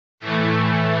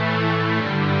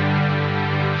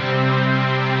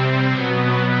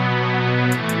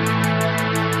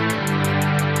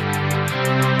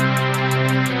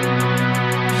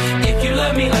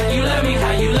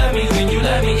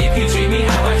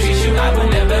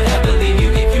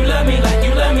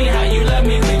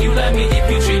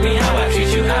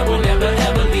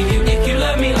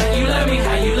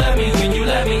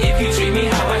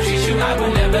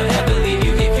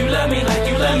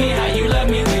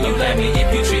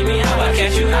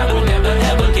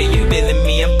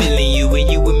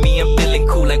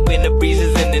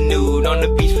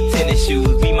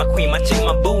queen, my chick,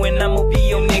 my boo, and I'ma be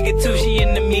your nigga too. She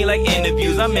into me like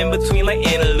interviews, I'm in between like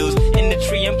interludes. In the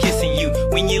tree, I'm kissing you.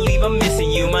 When you leave, I'm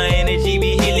missing you. My energy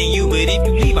be healing you, but if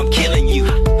you leave, I'm killing you.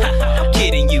 I'm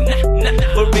kidding you.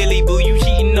 But really, boo, you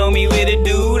cheating on me with a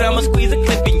dude. I'ma squeeze a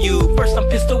clip in you. First, I'm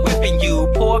pistol whipping you.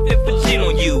 Pour a fifth of gin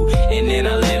on you, and then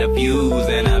I let her fuse,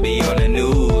 and I be on the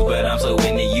news. But I'm so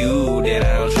into you that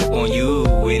I don't trip on you.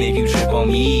 And if you trip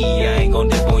on me, I ain't gon'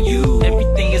 dip on you.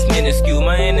 Everything is minuscule,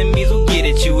 my enemies will get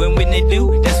at you. And when they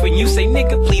do, that's when you say,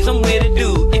 nigga, please, I'm with a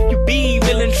dude. If you be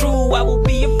real and true, I will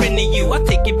be a friend of you. I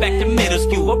take it back to middle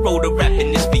school, I wrote a rap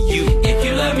and this for you. If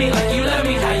you love me like you love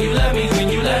me, how you love me, when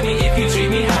you love me. If you treat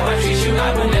me how I treat you,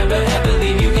 I will never ever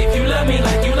leave you. If you love me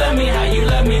like you love me, how you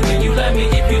love me, when you love me.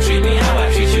 If you treat me how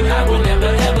I treat you, I will never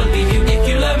ever leave you. If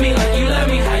you love me like you love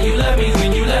me, how you love me,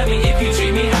 when you love me. If you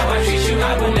treat me how I treat you,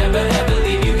 I will never ever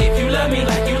leave you. If you love me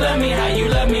like you love me, how you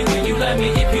love me, when you love me.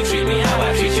 If you treat me how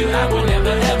I treat you, I will never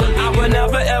ever leave you. I will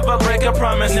never ever break a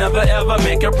promise, never ever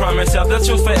make a promise. Tell the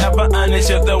truth forever, honest.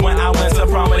 You're the one I went to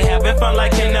prom with, having fun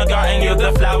like kindergarten. You're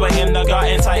the flower in the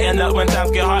garden, tighten up when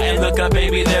times get hard. And look up,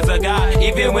 baby, there's a God.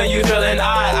 Even when you feeling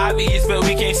obvious, but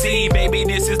we can't see. Baby,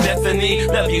 this is destiny.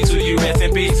 Love you till you rest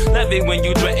in peace. Love it when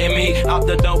you threaten me. Out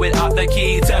the door without the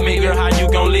key. Tell me, girl, how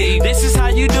you gon' leave? This is how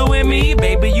you doing me,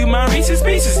 baby. You my Reese's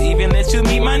Pieces. Even let you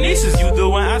meet my nieces. You the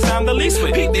one I sound the least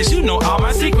with. Peep this, you know all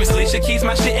my secrets. Leisha keeps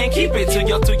my shit and keep it to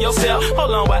yourself.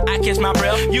 Hold on while I catch my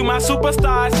breath. You my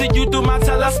superstar, see you through my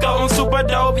telescope. I'm super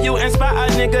dope. You inspire a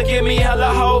nigga, give me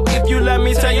hella hope. If you let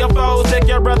me tell your foes, take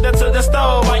your brother to the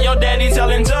stove while your daddy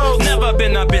telling jokes. Never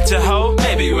been a bitch a hoe.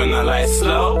 Maybe when the lights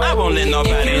slow, I won't let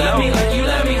nobody know. If you love me like you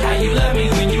love me, how you love me,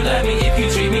 when you love me. If you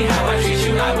treat me how I treat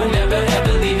you, I will never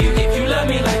ever leave you. If you love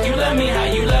me like you love me, how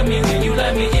you love me, when you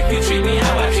love me. If you treat me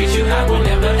how I treat you, I will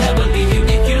never ever leave you.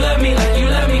 If you love me like you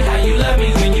love me, how you love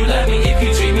me, when you love me. If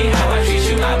you treat me how I treat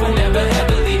you, I will never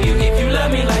ever leave you. If you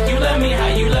love me like you love me, how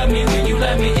you love me, when you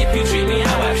love me. If you treat me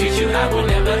how I treat you, I will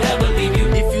never ever leave you.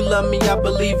 If you love me, I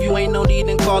believe you. Ain't no need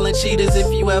in calling cheaters.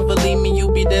 If you ever leave me,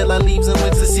 you be dead like leaves in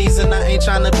winter season. I ain't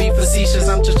tryna be facetious,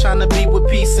 I'm just tryna be with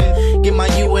peace and get my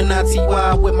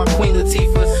UNITY with my Queen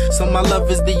Latifah. So my love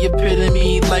is the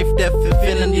epitome, life, death,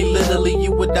 infinity. Literally,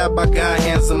 you would die by God,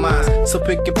 hands of mine. So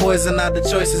pick your poison out the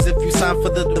choices. If you sign for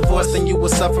the divorce, then you will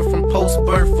suffer from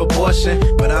post-birth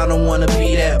abortion. But I don't wanna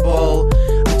be that bold.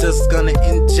 Just gonna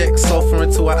inject sulfur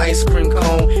into an ice cream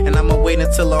cone, and I'ma wait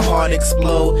until her heart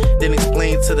explode, then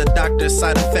explain to the doctor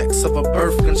side effects of a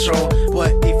birth control.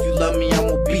 But if you love me,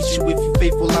 I'ma beat you. If you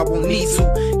faithful, I won't need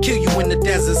to kill you in the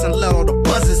deserts and let all the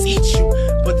buzzers eat you.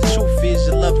 But the truth is,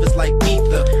 your love is like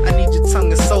ether. I need your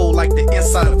tongue and soul like the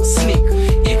inside of a sneaker.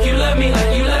 If you love me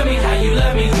like you love me, how you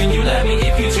love me, when you love me.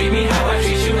 If you treat me how I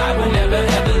treat you, I will never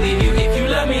ever leave you. If you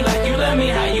love me like you love me,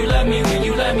 how you love me, when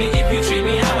you love me. If you treat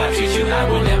me how I treat you, I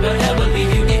will never ever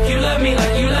leave you. If you love me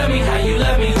like you love me, how you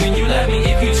love me, when you love me.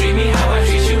 If you treat me how I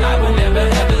treat you, I will never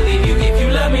ever leave you. If you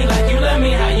love me like you love me,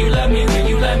 how you love me, when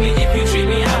you love me. If you treat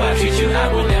me how I treat you, I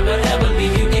will never ever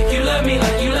leave you. If you love me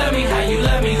like you love me, how you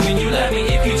love me, when you love me.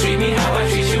 If you treat me how I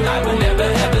treat you, I will never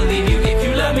ever leave you. If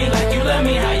you love me like you love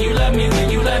me, how you love me, when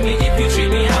you love me. If you treat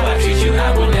me how I treat you,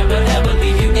 I will never ever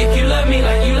leave you. If you love me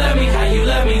like you love me, how you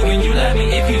love me, when you love me.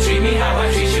 If you treat me how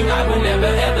I treat you, I will never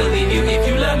ever leave you. If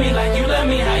you love me like you love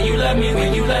me, how you love me,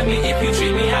 when you love me. If you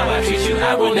treat me how I treat you,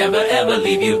 I will never ever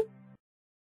leave you.